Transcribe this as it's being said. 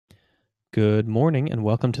Good morning and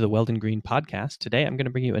welcome to the Weldon Green podcast. Today I'm going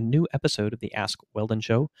to bring you a new episode of the Ask Weldon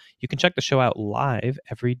show. You can check the show out live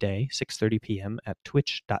every day, 6:30 p.m. at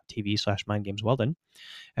twitch.tv/mindgamesweldon.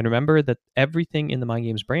 And remember that everything in the Mind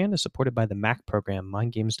Games brand is supported by the Mac program,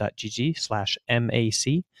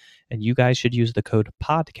 mindgames.gg/MAC. And you guys should use the code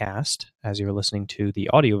PODCAST as you're listening to the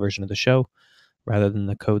audio version of the show rather than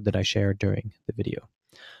the code that I share during the video.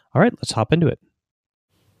 All right, let's hop into it.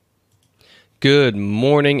 Good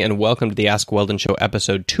morning and welcome to the Ask Weldon Show,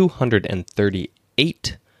 episode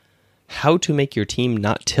 238, How to Make Your Team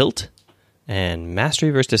Not Tilt, and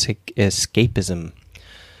Mastery versus Escapism.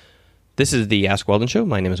 This is the Ask Weldon Show.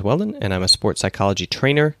 My name is Weldon, and I'm a sports psychology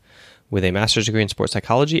trainer with a master's degree in sports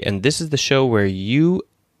psychology, and this is the show where you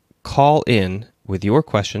call in with your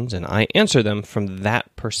questions, and I answer them from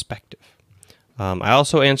that perspective. I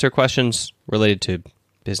also answer questions related to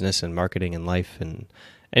business and marketing and life and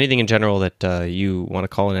anything in general that you want to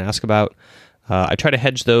call in and ask about. I try to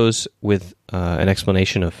hedge those with an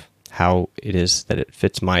explanation of how it is that it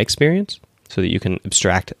fits my experience so that you can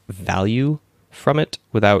abstract value from it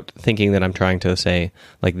without thinking that I'm trying to say,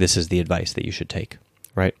 like, this is the advice that you should take,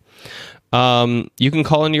 right? You can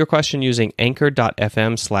call in your question using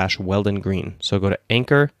anchor.fm/WeldonGreen. So go to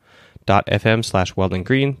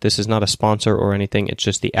anchor.fm/WeldonGreen. This is not a sponsor or anything. It's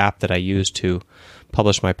just the app that I use to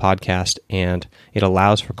publish my podcast, and it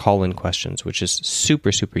allows for call-in questions, which is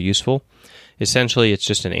super, super useful. Essentially, it's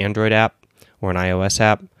just an Android app or an iOS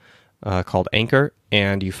app called Anchor,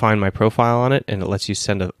 and you find my profile on it, and it lets you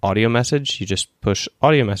send an audio message. You just push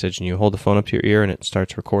audio message, and you hold the phone up to your ear, and it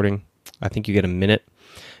starts recording. I think you get a minute,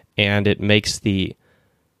 and it makes the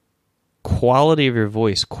quality of your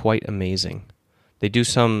voice quite amazing. They do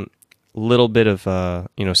some little bit of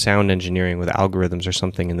sound engineering with algorithms or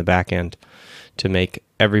something in the back end to make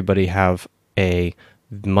everybody have a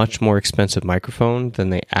much more expensive microphone than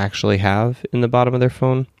they actually have in the bottom of their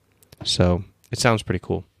phone. So it sounds pretty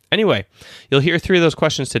cool. Anyway, you'll hear 3 of those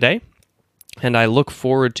questions today, and I look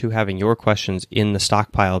forward to having your questions in the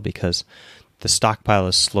stockpile because the stockpile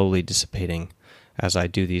is slowly dissipating as I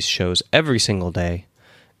do these shows every single day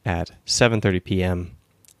at 7:30 p.m.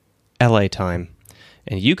 LA time.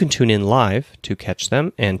 And you can tune in live to catch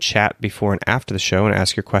them and chat before and after the show and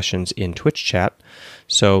ask your questions in Twitch chat.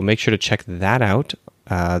 So make sure to check that out.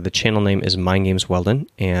 The channel name is Mind Games Weldon.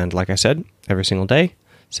 And like I said, every single day,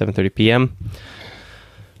 7:30 p.m.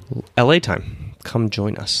 LA time. Come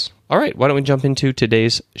join us. All right, why don't we jump into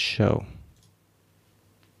today's show?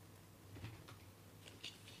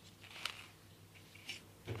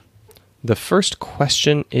 The first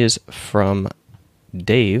question is from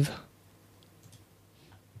Dave.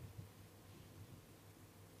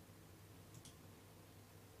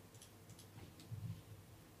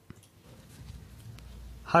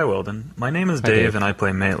 Hi Weldon, my name is Dave and I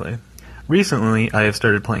play Melee. Recently, I have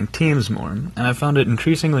started playing teams more, and I found it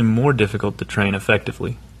increasingly more difficult to train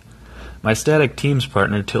effectively. My static teams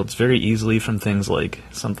partner tilts very easily from things like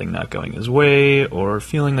something not going his way, or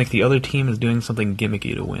feeling like the other team is doing something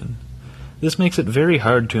gimmicky to win. This makes it very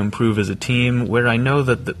hard to improve as a team, where I know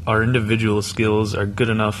that our individual skills are good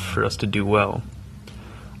enough for us to do well.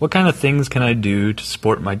 What kind of things can I do to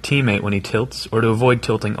support my teammate when he tilts, or to avoid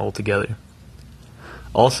tilting altogether?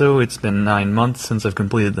 Also, it's been 9 months since I've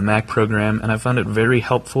completed the Mac program, and I found it very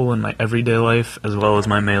helpful in my everyday life as well as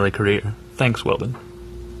my Melee career. Thanks, Weldon.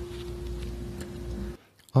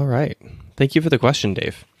 All right. Thank you for the question,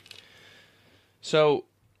 Dave. So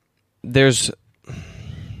there's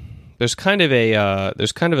kind of a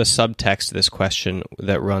subtext to this question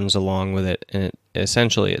that runs along with it, and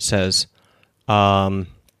essentially it says, how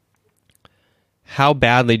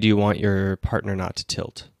badly do you want your partner not to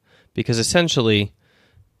tilt? Because essentially,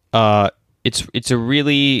 it's a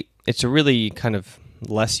really kind of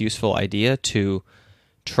less useful idea to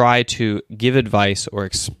try to give advice or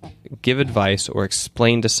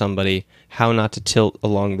explain to somebody how not to tilt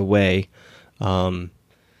along the way from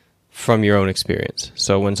your own experience.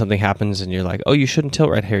 So when something happens and you're like, oh, you shouldn't tilt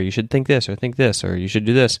right here, you should think this, or you should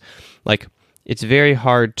do this. Like, it's very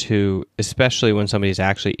hard to, especially when somebody's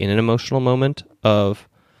actually in an emotional moment of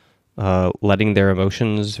letting their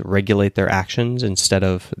emotions regulate their actions instead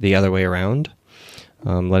of the other way around,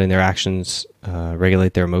 letting their actions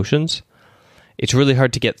regulate their emotions. It's really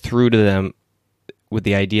hard to get through to them with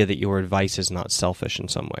the idea that your advice is not selfish in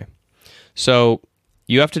some way. So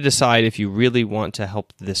you have to decide if you really want to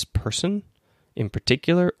help this person in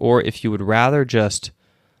particular, or if you would rather just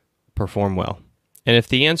perform well. And if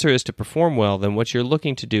the answer is to perform well, then what you're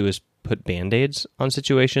looking to do is put Band-Aids on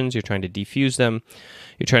situations. You're trying to defuse them.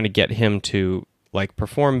 You're trying to get him to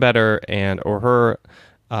perform better or her,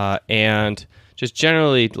 and just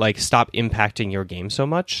generally like stop impacting your game so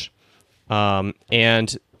much.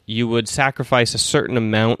 And you would sacrifice a certain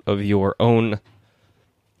amount of your own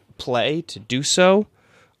play to do so,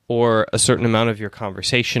 or a certain amount of your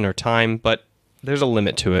conversation or time, but there's a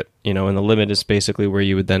limit to it, and the limit is basically where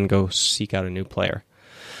you would then go seek out a new player.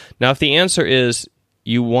 Now, if the answer is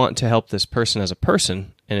you want to help this person as a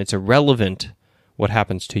person, and it's irrelevant what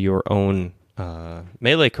happens to your own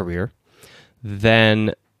Melee career,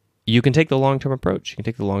 then you can take the long-term approach. You can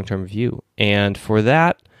take the long-term view. And for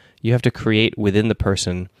that, you have to create within the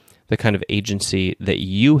person the kind of agency that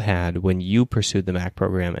you had when you pursued the MAC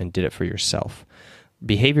program and did it for yourself.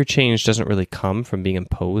 Behavior change doesn't really come from being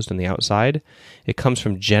imposed on the outside. It comes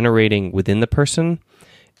from generating within the person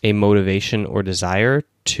a motivation or desire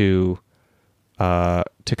to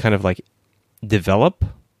kind of like develop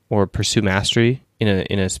or pursue mastery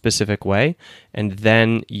in a specific way, and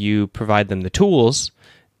then you provide them the tools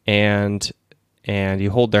and you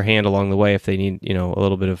hold their hand along the way if they need a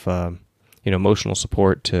little bit of emotional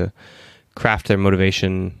support to craft their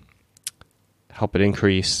motivation, help it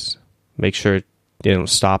increase, make sure they don't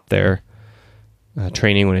stop their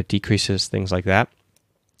training when it decreases, things like that.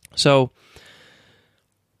 So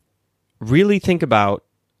really think about,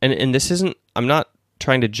 and this isn't, I'm not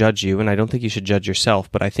trying to judge you, and I don't think you should judge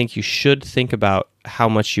yourself, but I think you should think about how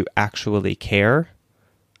much you actually care,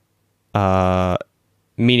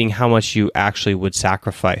 meaning how much you actually would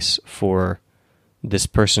sacrifice for this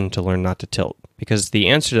person to learn not to tilt. Because the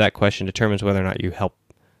answer to that question determines whether or not you help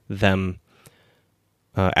them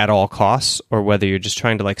at all costs, or whether you're just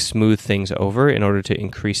trying to like smooth things over in order to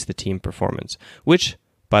increase the team performance, which,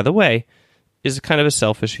 by the way, is kind of a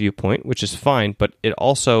selfish viewpoint, which is fine, but it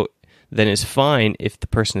also then is fine if the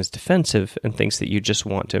person is defensive and thinks that you just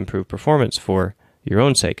want to improve performance for your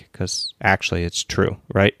own sake, because actually it's true,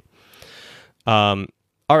 right? All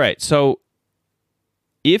right, so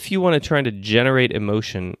if you want to try to generate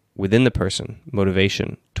emotion within the person,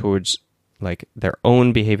 motivation towards like their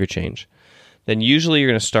own behavior change, then usually you're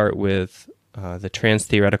going to start with the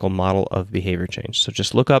trans-theoretical model of behavior change. So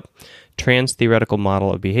just look up trans-theoretical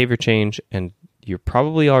model of behavior change, and you're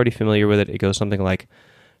probably already familiar with it. It goes something like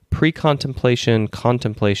pre-contemplation,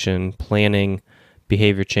 contemplation, planning,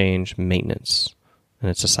 behavior change, maintenance. And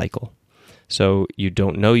it's a cycle. So you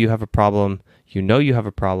don't know you have a problem. You know you have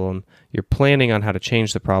a problem. You're planning on how to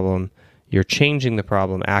change the problem. You're changing the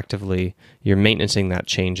problem actively. You're maintaining that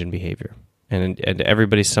change in behavior. And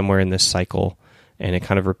everybody's somewhere in this cycle, and it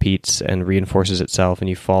kind of repeats and reinforces itself, and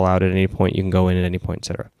you fall out at any point, you can go in at any point,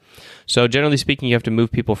 etc. So generally speaking, you have to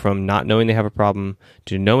move people from not knowing they have a problem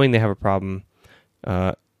to knowing they have a problem,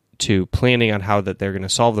 to planning on how that they're going to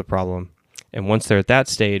solve the problem. And once they're at that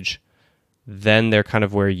stage, then they're kind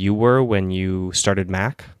of where you were when you started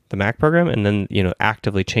the MAC program, and then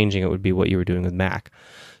actively changing it would be what you were doing with MAC.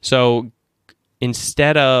 So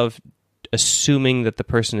instead of assuming that the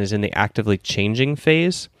person is in the actively changing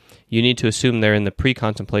phase, you need to assume they're in the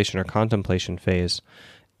pre-contemplation or contemplation phase,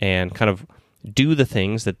 and kind of do the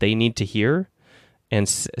things that they need to hear, and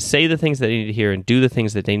say the things that they need to hear, and do the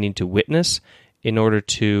things that they need to witness in order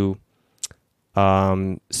to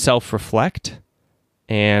self-reflect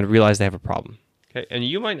and realize they have a problem. Okay, and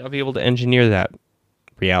you might not be able to engineer that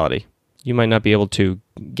reality. You might not be able to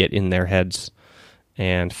get in their heads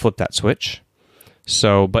and flip that switch.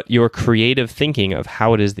 So, but your creative thinking of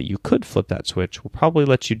how it is that you could flip that switch will probably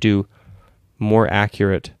let you do more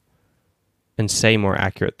accurate and say more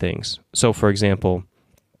accurate things. So, for example,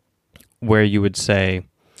 where you would say,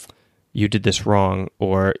 you did this wrong,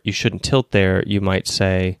 or you shouldn't tilt there, you might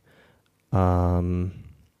say,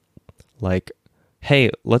 like,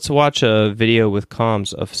 hey, let's watch a video with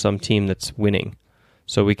comms of some team that's winning,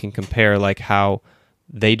 so we can compare like how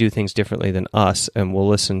they do things differently than us, and we'll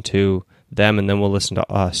listen to them, and then we'll listen to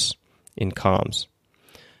us in comms.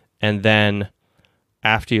 And then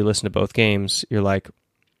after you listen to both games, you're like,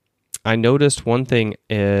 I noticed one thing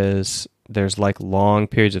is there's like long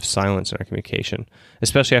periods of silence in our communication,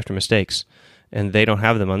 especially after mistakes, and they don't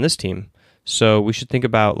have them on this team. So we should think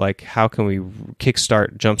about like how can we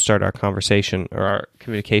jumpstart our conversation or our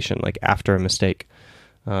communication like after a mistake.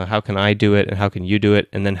 How can I do it, and how can you do it,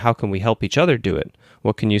 and then how can we help each other do it?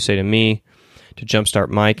 What can you say to me to jumpstart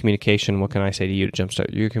my communication? What can I say to you to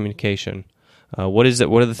jumpstart your communication? What is it?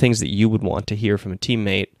 What are the things that you would want to hear from a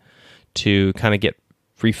teammate to kind of get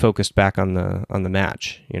refocused back on the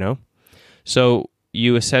match? So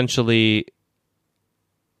you essentially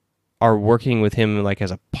are working with him like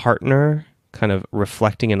as a partner, kind of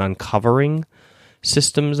reflecting and uncovering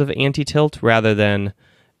systems of anti-tilt, rather than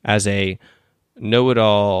as a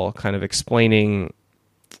know-it-all kind of explaining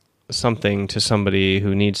something to somebody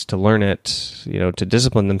who needs to learn it, to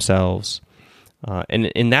discipline themselves. And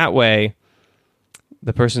in that way,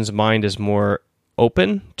 the person's mind is more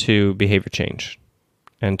open to behavior change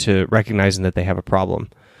and to recognizing that they have a problem.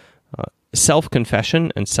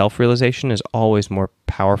 Self-confession and self-realization is always more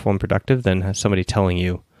powerful and productive than somebody telling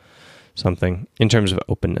you something in terms of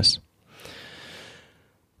openness.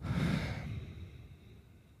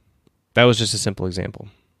 That was just a simple example.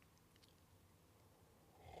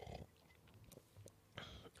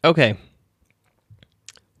 Okay.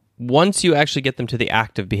 Once you actually get them to the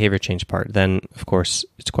active behavior change part, then, of course,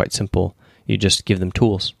 it's quite simple. You just give them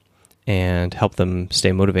tools and help them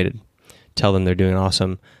stay motivated. Tell them they're doing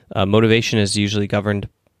awesome. Motivation is usually governed,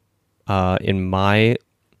 in my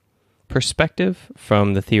perspective,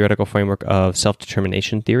 from the theoretical framework of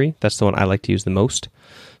self-determination theory. That's the one I like to use the most.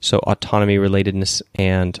 So autonomy relatedness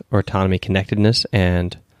or autonomy connectedness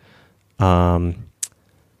and what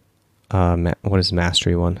is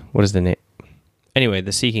mastery one? What is the name? Anyway,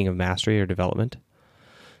 the seeking of mastery or development.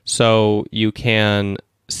 So you can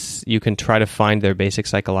try to find their basic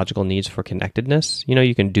psychological needs for connectedness.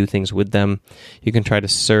 You can do things with them. You can try to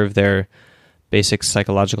serve their basic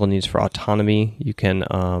psychological needs for autonomy. You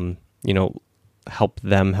can, help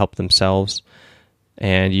them help themselves.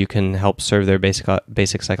 And you can help serve their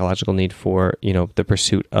basic psychological need for, the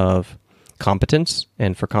pursuit of competence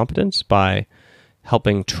and for competence by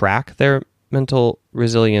helping track their mental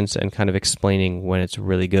resilience and kind of explaining when it's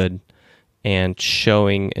really good and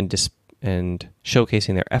showing and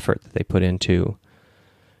showcasing their effort that they put into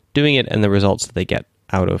doing it and the results that they get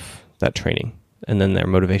out of that training. And then their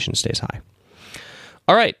motivation stays high.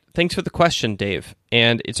 All right. Thanks for the question, Dave.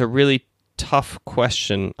 And it's a really tough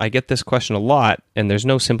question. I get this question a lot, and there's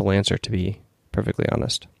no simple answer, to be perfectly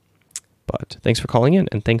honest. But thanks for calling in,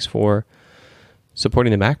 and thanks for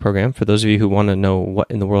supporting the Mac program. For those of you who want to know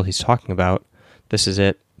what in the world he's talking about, this is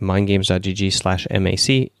it,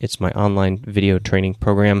 mindgames.gg/MAC. It's my online video training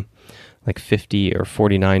program, like 50 or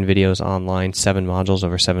 49 videos online, 7 modules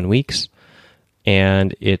over 7 weeks.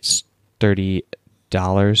 And it's $30,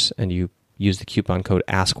 and you use the coupon code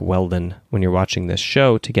AskWeldon when you're watching this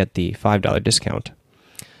show to get the $5 discount.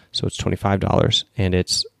 So it's $25, and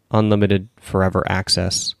it's unlimited forever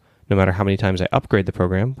access, no matter how many times I upgrade the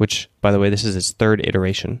program, which, by the way, this is its 3rd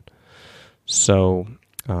iteration. So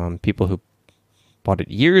people who bought it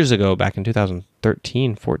years ago, back in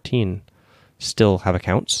 2013, 14, still have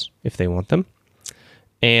accounts if they want them.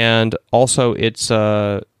 And also it's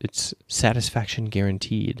satisfaction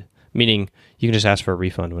guaranteed, meaning you can just ask for a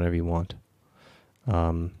refund whenever you want.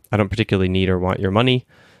 I don't particularly need or want your money.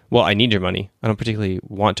 Well, I need your money. I don't particularly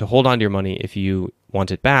want to hold on to your money if you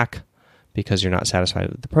want it back because you're not satisfied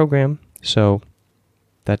with the program. So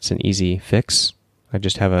that's an easy fix. I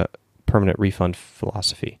just have a permanent refund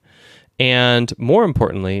philosophy. And more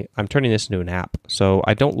importantly, I'm turning this into an app. So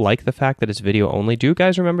I don't like the fact that it's video only. Do you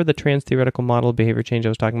guys remember the trans-theoretical model of behavior change I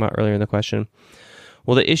was talking about earlier in the question?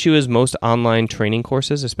 Well, the issue is most online training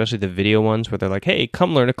courses, especially the video ones where they're like, hey,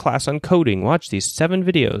 come learn a class on coding. Watch these 7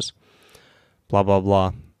 videos. Blah, blah,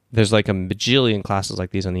 blah. There's like a bajillion classes like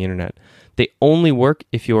these on the internet. They only work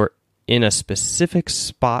if you're in a specific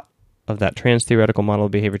spot of that trans-theoretical model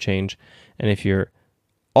of behavior change and if you're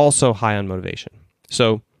also high on motivation.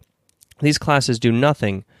 So these classes do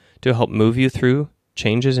nothing to help move you through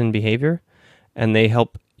changes in behavior, and they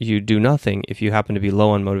help you do nothing if you happen to be low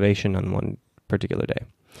on motivation on one particular day.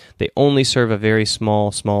 They only serve a very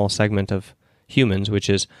small segment of humans, which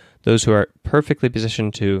is those who are perfectly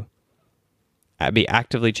positioned to be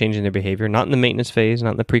actively changing their behavior, not in the maintenance phase,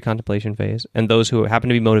 not in the pre-contemplation phase, and those who happen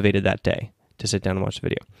to be motivated that day to sit down and watch the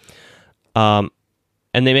video.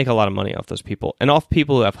 And they make a lot of money off those people, and off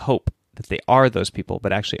people who have hope that they are those people,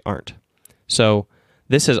 but actually aren't. So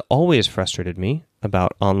this has always frustrated me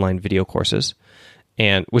about online video courses,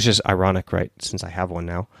 and which is ironic, right, since I have one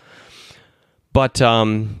now. But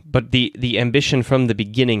the ambition from the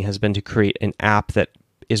beginning has been to create an app that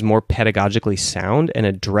is more pedagogically sound and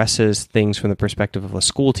addresses things from the perspective of a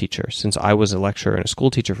school teacher. Since I was a lecturer and a school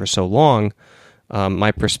teacher for so long,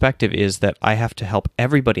 my perspective is that I have to help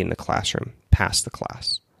everybody in the classroom pass the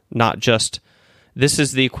class. Not just, this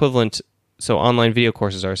is the equivalent, so online video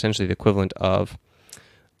courses are essentially the equivalent of,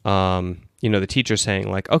 the teacher saying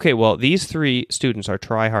like, okay, well, these 3 students are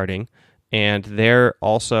try-harding, and they're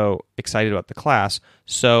also excited about the class,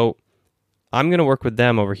 so I'm going to work with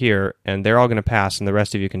them over here, and they're all going to pass, and the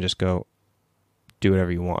rest of you can just go do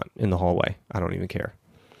whatever you want in the hallway. I don't even care.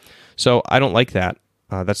 So I don't like that.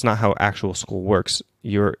 That's not how actual school works.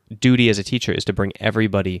 Your duty as a teacher is to bring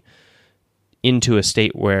everybody into a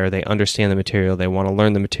state where they understand the material, they want to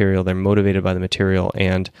learn the material, they're motivated by the material,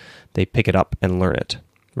 and they pick it up and learn it,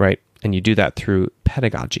 right? And you do that through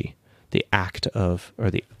pedagogy, the act of,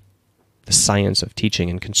 or the science of teaching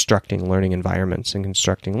and constructing learning environments and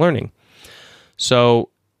constructing learning. So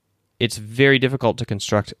it's very difficult to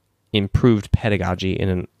construct improved pedagogy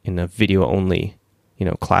in a video-only,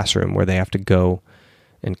 classroom where they have to go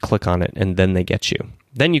and click on it and then they get you.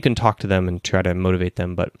 Then you can talk to them and try to motivate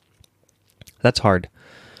them, but that's hard.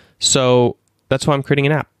 So that's why I'm creating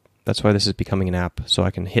an app. That's why this is becoming an app, so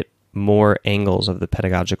I can hit more angles of the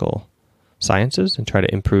pedagogical sciences and try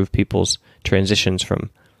to improve people's transitions from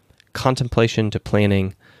contemplation to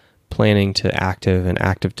planning, planning to active, and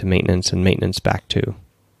active to maintenance, and maintenance back to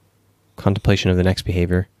contemplation of the next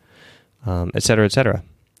behavior, et cetera, et cetera.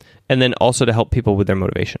 And then also to help people with their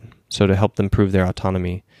motivation. So to help them improve their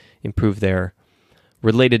autonomy, improve their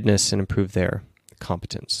relatedness, and improve their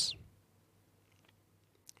competence.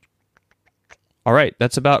 All right,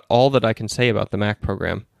 that's about all that I can say about the Mac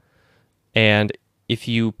program. And if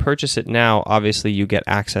you purchase it now, obviously you get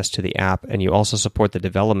access to the app, and you also support the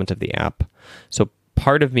development of the app. So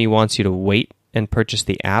part of me wants you to wait and purchase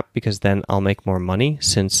the app, because then I'll make more money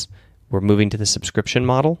since we're moving to the subscription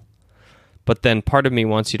model. But then part of me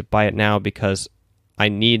wants you to buy it now because I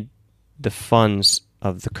need the funds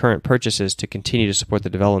of the current purchases to continue to support the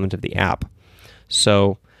development of the app.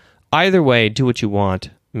 So either way, do what you want.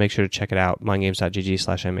 Make sure to check it out,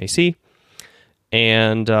 mindgames.gg/MAC.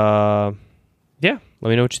 And yeah, let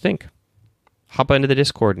me know what you think. Hop into the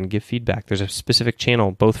Discord and give feedback. There's a specific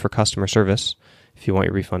channel both for customer service, if you want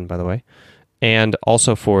your refund, by the way, and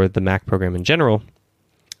also for the Mac program in general,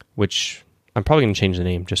 which I'm probably going to change the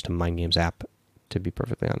name just to Mind Games app, to be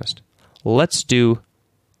perfectly honest. Let's do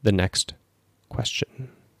the next question.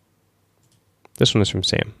 This one is from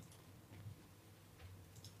Sam.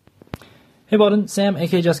 Hey Weldon, Sam,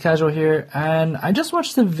 aka Just Casual here, and I just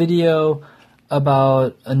watched a video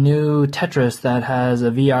about a new Tetris that has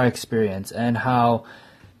a VR experience, and how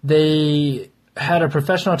they had a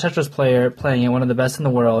professional Tetris player playing it, one of the best in the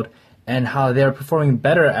world, and how they're performing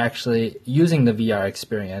better actually using the VR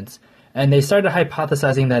experience. And they started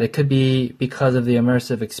hypothesizing that it could be because of the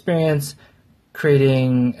immersive experience,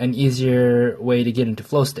 creating an easier way to get into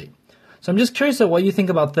flow state. So I'm just curious what you think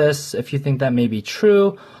about this, if you think that may be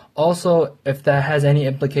true. Also, if that has any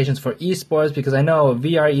implications for esports, because I know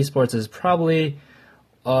VR esports is probably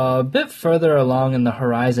a bit further along in the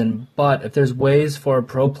horizon, but if there's ways for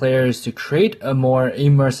pro players to create a more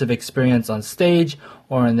immersive experience on stage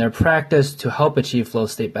or in their practice to help achieve flow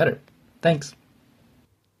state better. Thanks.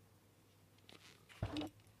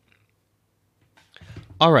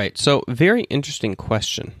 All right, so very interesting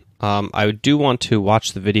question. I do want to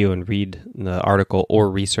watch the video and read the article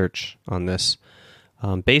or research on this.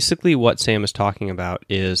 Basically, what Sam is talking about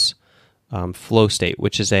is flow state,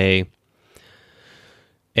 which is a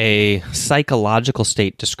psychological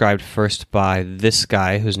state described first by this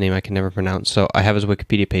guy, whose name I can never pronounce. So I have his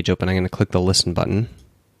Wikipedia page open. I'm going to click the listen button.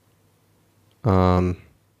 Mihai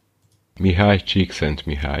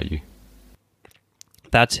Csikszentmihalyi.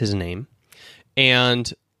 That's his name.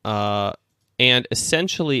 And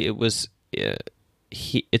essentially it was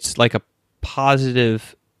it's like a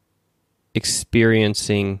positive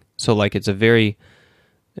experiencing, so like it's a very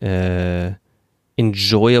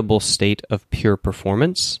enjoyable state of pure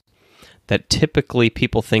performance that typically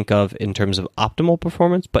people think of in terms of optimal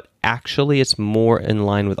performance, but actually it's more in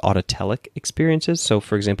line with autotelic experiences. So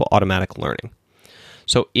for example, automatic learning.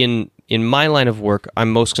 So in my line of work,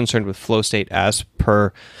 I'm most concerned with flow state as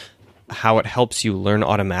per how it helps you learn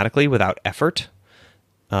automatically without effort,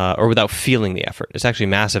 or without feeling the effort. It's actually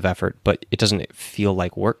massive effort, but it doesn't feel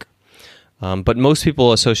like work. But most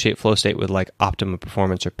people associate flow state with like optimum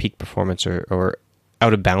performance or peak performance or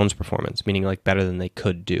out of bounds performance, meaning like better than they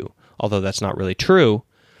could do. Although that's not really true,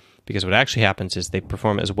 because what actually happens is they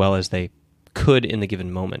perform as well as they could in the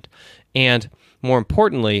given moment. And more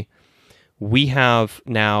importantly, we have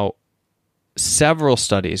now several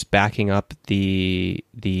studies backing up the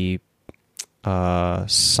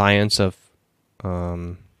science of...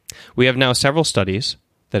 we have now several studies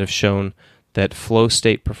that have shown that flow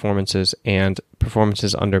state performances and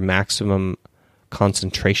performances under maximum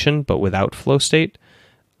concentration but without flow state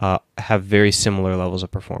have very similar levels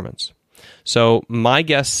of performance. So my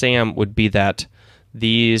guess, Sam, would be that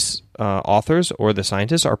these authors or the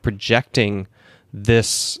scientists are projecting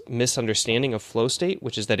this misunderstanding of flow state,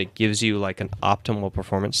 which is that it gives you like an optimal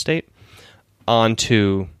performance state,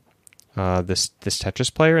 onto this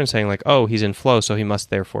Tetris player and saying like, oh, he's in flow, so he must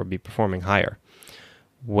therefore be performing higher.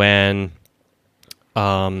 When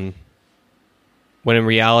in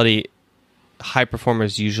reality, high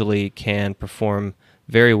performers usually can perform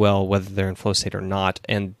very well whether they're in flow state or not,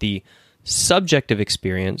 and the subjective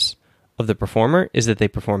experience of the performer is that they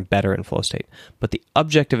perform better in flow state. But the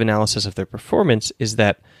objective analysis of their performance is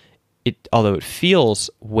that although it feels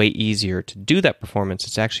way easier to do that performance,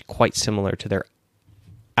 it's actually quite similar to their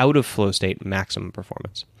out of flow state maximum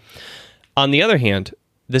performance. On the other hand,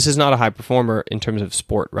 this is not a high performer in terms of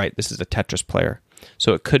sport, right? This is a Tetris player.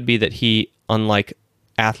 So it could be that he, unlike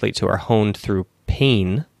athletes who are honed through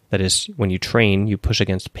pain, that is, when you train, you push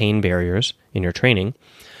against pain barriers in your training.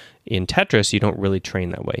 In Tetris, you don't really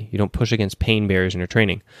train that way. You don't push against pain barriers in your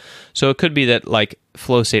training. So it could be that like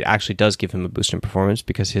flow state actually does give him a boost in performance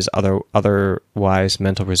because his otherwise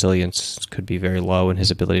mental resilience could be very low and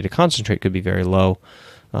his ability to concentrate could be very low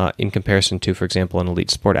in comparison to, for example, an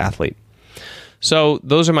elite sport athlete. So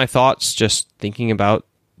those are my thoughts, just thinking about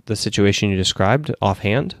the situation you described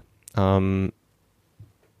offhand.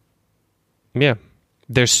 Yeah.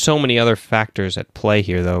 There's so many other factors at play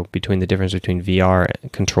here, though, between the difference between VR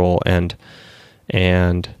control and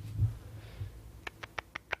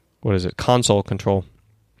what is it? Console control.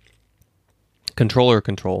 Controller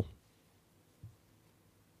control.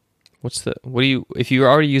 If you're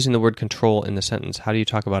already using the word control in the sentence, how do you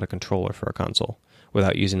talk about a controller for a console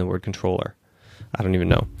without using the word controller? I don't even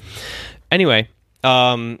know. Anyway,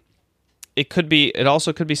 it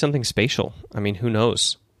also could be something spatial. I mean, who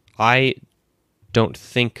knows? I don't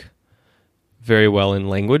think very well in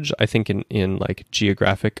language. I think in like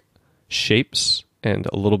geographic shapes and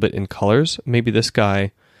a little bit in colors. Maybe this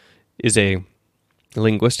guy is a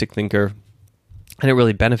linguistic thinker and it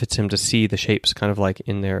really benefits him to see the shapes kind of like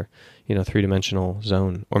in their, three-dimensional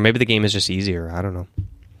zone. Or maybe the game is just easier. I don't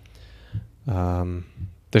know.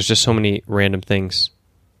 There's just so many random things.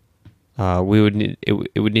 It would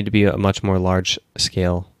need to be a much more large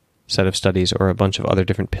scale set of studies or a bunch of other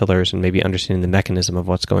different pillars and maybe understanding the mechanism of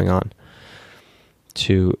what's going on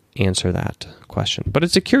to answer that question. But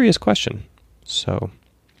it's a curious question, so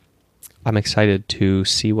I'm excited to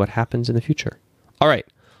see what happens in the future. All right,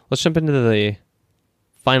 let's jump into the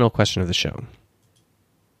final question of the show.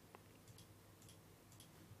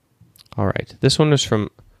 All right, this one is from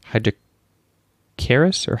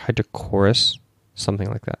Hydrocharis or Hydrochorus, something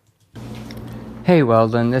like that. Hey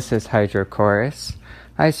Weldon, this is Hydrochorus.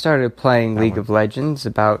 I started playing League of Legends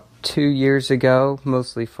about 2 years ago,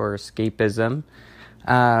 mostly for escapism.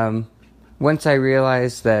 Once I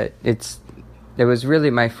realized that it was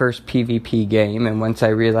really my first PvP game, and once I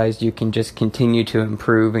realized you can just continue to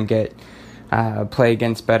improve and play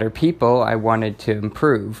against better people, I wanted to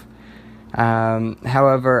improve.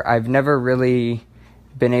 However, I've never really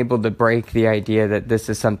been able to break the idea that this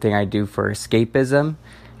is something I do for escapism.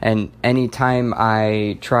 And anytime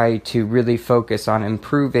I try to really focus on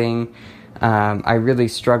improving, I really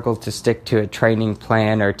struggle to stick to a training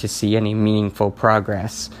plan or to see any meaningful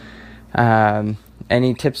progress.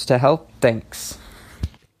 Any tips to help? Thanks.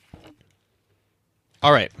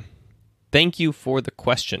 All right. Thank you for the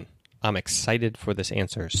question. I'm excited for this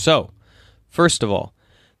answer. So, first of all,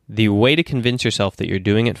 the way to convince yourself that you're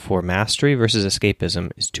doing it for mastery versus escapism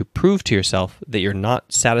is to prove to yourself that you're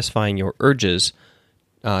not satisfying your urges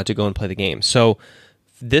to go and play the game. So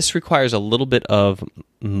this requires a little bit of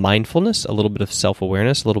mindfulness, a little bit of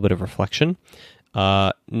self-awareness, a little bit of reflection.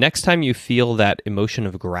 Next time you feel that emotion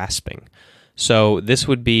of grasping. So this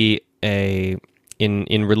would be in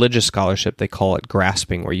religious scholarship, they call it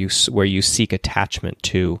grasping, where you seek attachment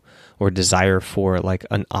to or desire for like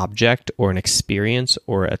an object or an experience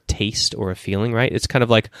or a taste or a feeling, right? It's kind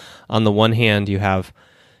of like on the one hand you have,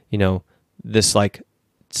 this like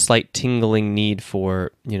slight tingling need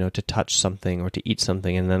for, to touch something or to eat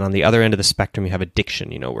something. And then on the other end of the spectrum, you have addiction,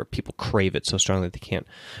 where people crave it so strongly that they can't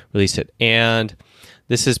release it. And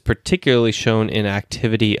this is particularly shown in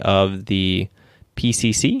activity of the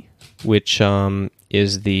PCC, which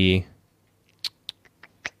is I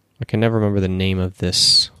can never remember the name of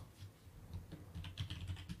this.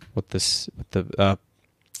 The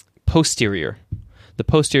posterior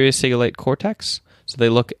cingulate cortex. So they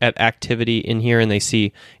look at activity in here and they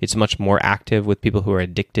see it's much more active with people who are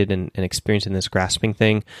addicted and experiencing this grasping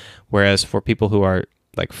thing. Whereas for people who are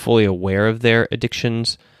like fully aware of their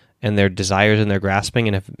addictions and their desires and their grasping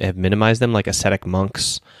and have minimized them, like ascetic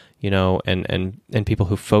monks, and people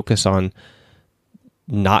who focus on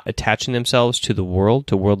not attaching themselves to the world,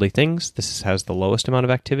 to worldly things, this has the lowest amount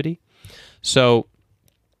of activity. So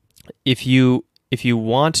if you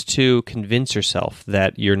want to convince yourself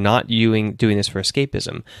that you're not doing this for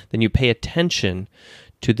escapism, then you pay attention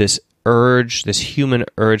to this urge, this human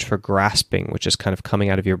urge for grasping, which is kind of coming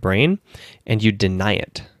out of your brain, and you deny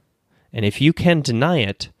it. And if you can deny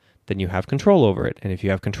it, then you have control over it. And if you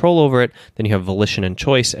have control over it, then you have volition and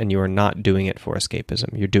choice, and you are not doing it for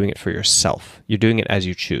escapism. You're doing it for yourself. You're doing it as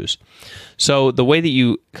you choose. So the way that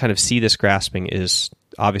you kind of see this grasping is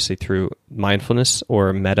obviously through mindfulness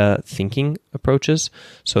or meta thinking approaches.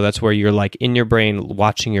 So that's where you're like in your brain,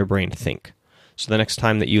 watching your brain think. So the next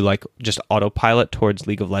time that you like just autopilot towards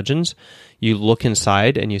League of Legends, you look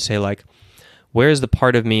inside and you say like, where is the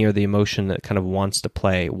part of me or the emotion that kind of wants to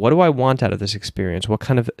play? What do I want out of this experience? What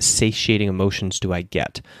kind of satiating emotions do I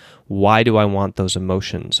get? Why do I want those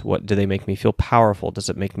emotions? What do they make me feel powerful? Does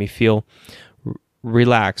it make me feel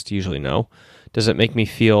relaxed? Usually no. Does it make me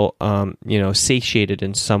feel, satiated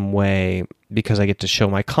in some way because I get to show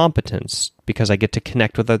my competence, because I get to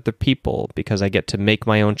connect with other people, because I get to make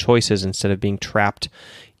my own choices instead of being trapped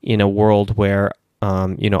in a world where,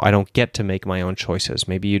 I don't get to make my own choices.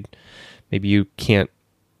 Maybe you can't,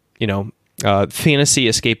 fantasy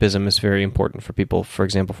escapism is very important for people, for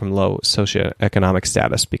example, from low socioeconomic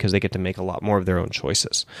status, because they get to make a lot more of their own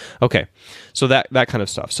choices. Okay, so that kind of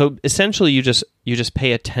stuff. So essentially, you just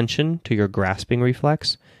pay attention to your grasping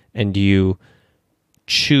reflex, and you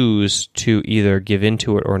choose to either give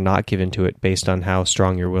into it or not give into it based on how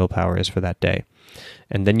strong your willpower is for that day.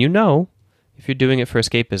 And then if you're doing it for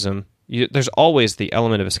escapism, there's always the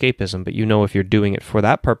element of escapism, but if you're doing it for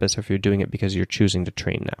that purpose or if you're doing it because you're choosing to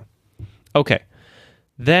train now. Okay,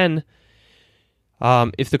 then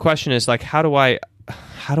if the question is like, how do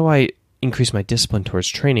I increase my discipline towards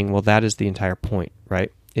training? Well, that is the entire point,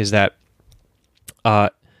 right? Is that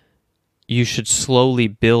you should slowly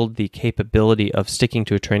build the capability of sticking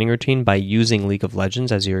to a training routine by using League of Legends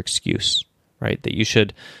as your excuse, right? That you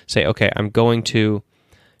should say, okay, I'm going to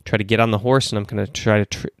try to get on the horse and I'm going to try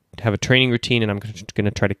to have a training routine and I'm going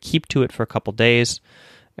to try to keep to it for a couple days.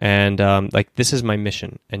 And this is my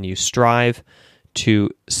mission. And you strive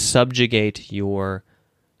to subjugate your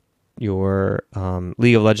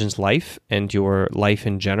League of Legends life and your life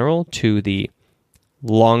in general to the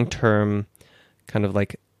long-term kind of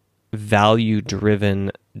like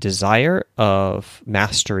value-driven desire of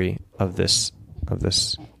mastery of this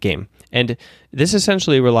game. And this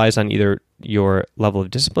essentially relies on either your level of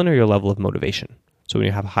discipline or your level of motivation. So when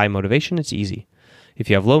you have high motivation, it's easy. If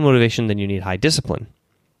you have low motivation, then you need high discipline.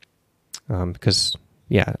 Because,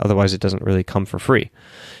 otherwise it doesn't really come for free.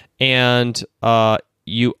 And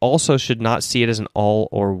you also should not see it as an all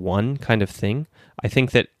or one kind of thing. I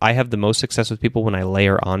think that I have the most success with people when I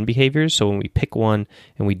layer on behaviors. So when we pick one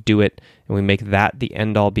and we do it and we make that the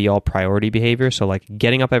end-all be-all priority behavior. So like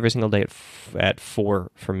getting up every single day at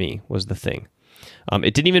 4 for me was the thing.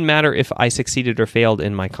 It didn't even matter if I succeeded or failed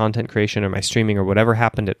in my content creation or my streaming or whatever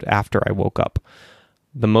happened after I woke up.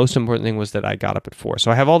 The most important thing was that I got up at 4.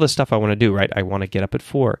 So I have all this stuff I want to do, right? I want to get up at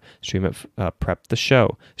 4, stream at prep the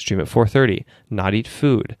show, stream at 4:30, not eat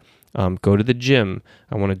food, go to the gym.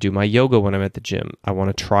 I want to do my yoga when I'm at the gym. I want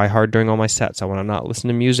to try hard during all my sets. I want to not listen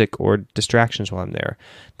to music or distractions while I'm there.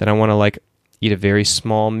 Then I want to eat a very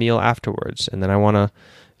small meal afterwards, and then I want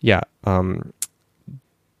to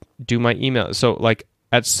do my email. So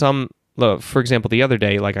for example, the other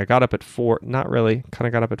day, I got up at 4, not really, kind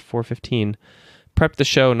of got up at 4:15. Prepped the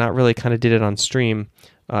show, not really, kind of did it on stream.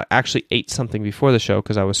 Actually ate something before the show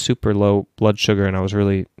because I was super low blood sugar and I was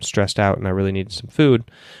really stressed out and I really needed some food.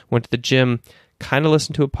 Went to the gym, kind of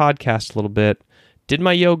listened to a podcast a little bit. Did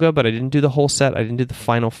my yoga, but I didn't do the whole set. I didn't do the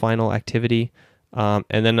final activity. And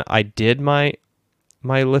then I did my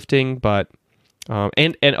lifting, but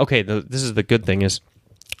okay, this is the good thing is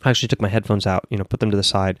I actually took my headphones out, put them to the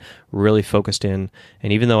side, really focused in.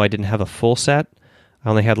 And even though I didn't have a full set, I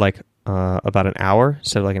only had about an hour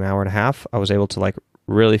instead of an hour and a half. I was able to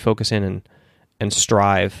really focus in and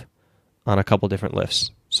strive on a couple different lifts.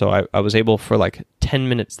 So I was able for 10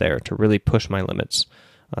 minutes there to really push my limits,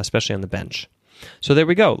 especially on the bench. So there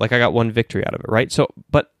we go. I got one victory out of it, right? So,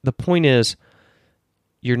 but the point is,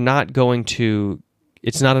 you're not going to,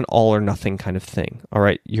 it's not an all or nothing kind of thing, all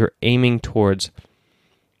right? You're aiming towards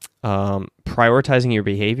prioritizing your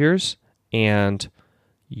behaviors and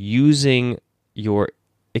using your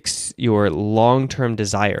long-term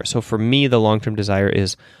desire. So for me, the long-term desire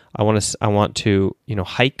is I want to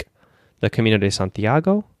hike the Camino de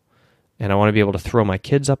Santiago, and I want to be able to throw my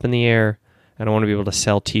kids up in the air, and I want to be able to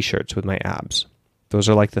sell t-shirts with my abs. Those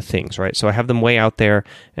are the things, right? So I have them way out there,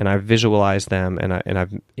 and I've visualized them, and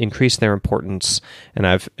I've increased their importance, and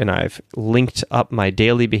I've linked up my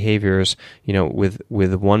daily behaviors, with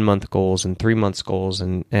 1 month goals and 3 months goals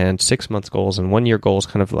and 6 months goals and 1 year goals,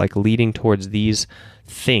 kind of leading towards these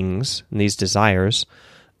things and these desires,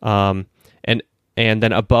 and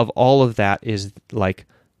then above all of that is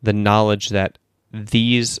the knowledge that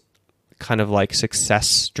these kind of like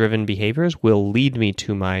success-driven behaviors will lead me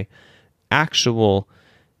to my actual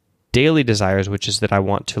daily desires, which is that I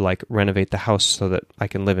want to like renovate the house so that I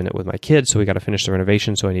can live in it with my kids. So we got to finish the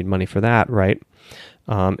renovation, so I need money for that, right?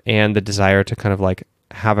 And the desire to kind of like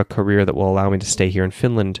have a career that will allow me to stay here in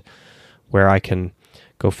Finland, where I can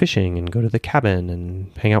go fishing and go to the cabin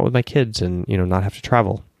and hang out with my kids and, you know, not have to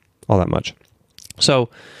travel all that much. So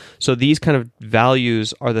these kind of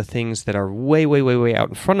values are the things that are way, way, way, way out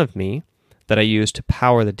in front of me that I use to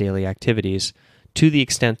power the daily activities to the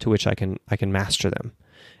extent to which I can master them.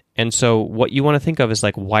 And so what you want to think of is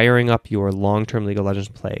like wiring up your long-term League of Legends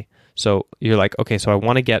play. So you're like, okay, so I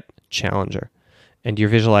want to get Challenger. And you're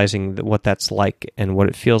visualizing what that's like and what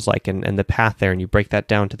it feels like and the path there. And you break that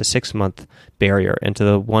down to the 6-month barrier and to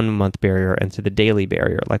the 1-month barrier and to the daily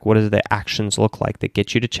barrier. Like, what do the actions look like that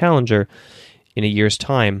get you to Challenger in a year's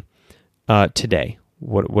time today?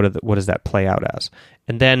 What does that play out as?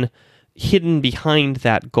 And then hidden behind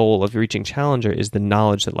that goal of reaching Challenger is the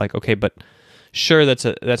knowledge that like, okay, but sure, that's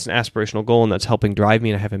an aspirational goal and that's helping drive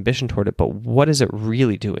me and I have ambition toward it, but what is it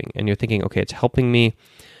really doing? And you're thinking, okay, it's helping me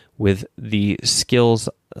with the skills,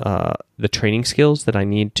 the training skills that I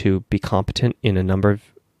need to be competent in a number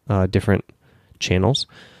of different channels,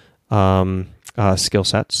 skill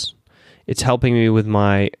sets. It's helping me with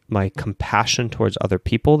my compassion towards other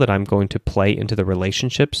people that I'm going to play into the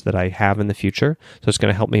relationships that I have in the future. So it's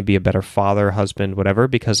going to help me be a better father, husband, whatever,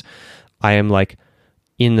 because I am like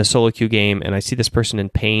in the solo queue game and I see this person in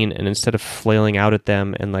pain, and instead of flailing out at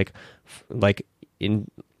them and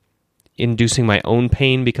inducing my own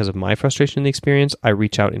pain because of my frustration in the experience, I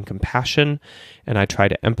reach out in compassion and I try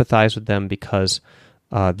to empathize with them because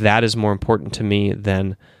that is more important to me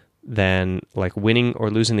than like winning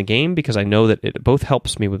or losing the game, because I know that it both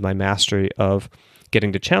helps me with my mastery of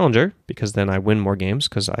getting to Challenger, because then I win more games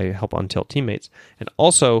because I help on-tilt teammates, and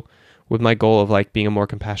also with my goal of like being a more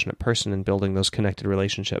compassionate person and building those connected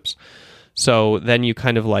relationships. So then you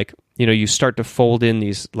kind of like, you know, you start to fold in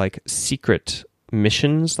these like secret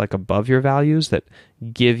missions like above your values that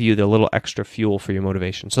give you the little extra fuel for your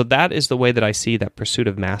motivation. So that is the way that I see that pursuit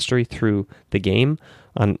of mastery through the game,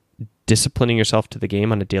 on disciplining yourself to the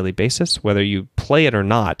game on a daily basis. Whether you play it or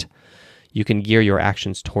not, you can gear your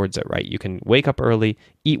actions towards it, right? You can wake up early,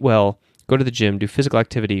 eat well, go to the gym, do physical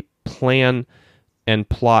activity, plan and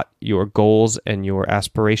plot your goals and your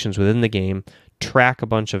aspirations within the game, track a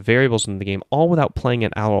bunch of variables in the game, all without playing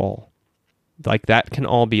it at all. Like that can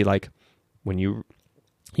all be like when you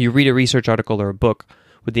read a research article or a book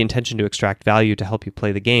with the intention to extract value to help you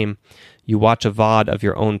play the game, you watch a VOD of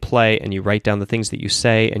your own play and you write down the things that you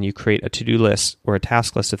say and you create a to-do list or a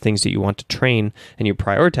task list of things that you want to train and you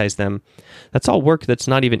prioritize them. That's all work that's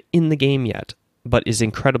not even in the game yet, but is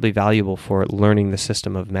incredibly valuable for learning the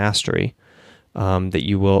system of mastery that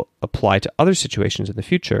you will apply to other situations in the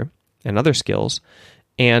future and other skills.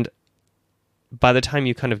 And by the time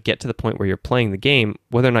you kind of get to the point where you're playing the game,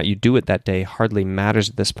 whether or not you do it that day hardly matters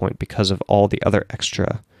at this point because of all the other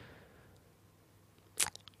extra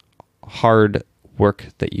hard work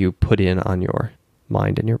that you put in on your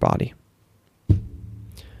mind and your body.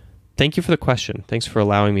 Thank you for the question. Thanks for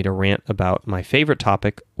allowing me to rant about my favorite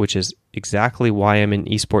topic, which is exactly why I'm in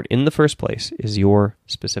esport in the first place, is your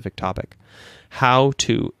specific topic. How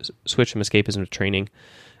to switch from escapism to training.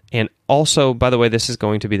 And also, by the way, this is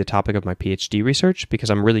going to be the topic of my PhD research because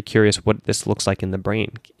I'm really curious what this looks like in the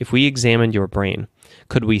brain. If we examined your brain,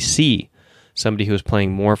 could we see somebody who is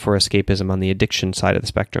playing more for escapism on the addiction side of the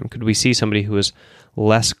spectrum? Could we see somebody who is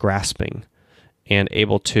less grasping and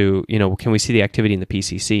able to, you know, can we see the activity in the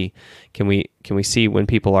PCC? Can we see when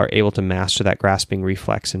people are able to master that grasping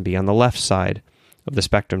reflex and be on the left side of the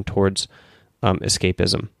spectrum towards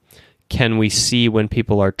escapism? Can we see when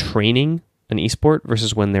people are training an esport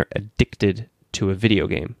versus when they're addicted to a video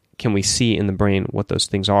game? Can we see in the brain what those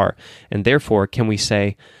things are? And therefore, can we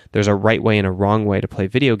say there's a right way and a wrong way to play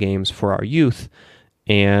video games for our youth,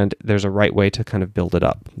 and there's a right way to kind of build it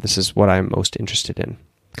up? This is what I'm most interested in,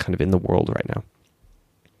 kind of in the world right now.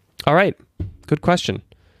 All right, good question.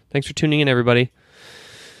 Thanks for tuning in, everybody.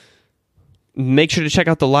 Make sure to check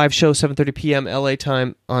out the live show, 7:30 p.m. LA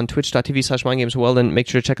time on twitch.tv/mindgamesweldon. Make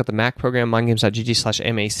sure to check out the Mac program,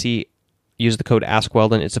 mindgames.gg/MAC. Use the code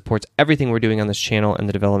AskWeldon. It supports everything we're doing on this channel and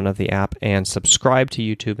the development of the app. And subscribe to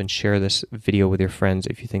YouTube and share this video with your friends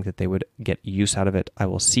if you think that they would get use out of it. I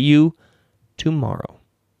will see you tomorrow.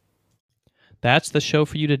 That's the show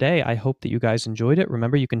for you today. I hope that you guys enjoyed it.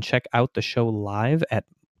 Remember, you can check out the show live at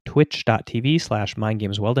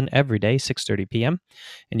twitch.tv/mindgamesweldon every day, 6:30 p.m.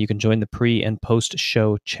 And you can join the pre and post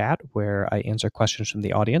show chat where I answer questions from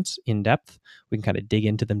the audience in depth. We can kind of dig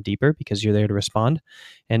into them deeper because you're there to respond.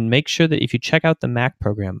 And make sure that if you check out the Mac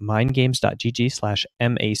program,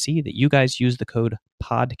 mindgames.gg/MAC, that you guys use the code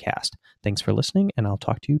PODCAST. Thanks for listening, and I'll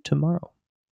talk to you tomorrow.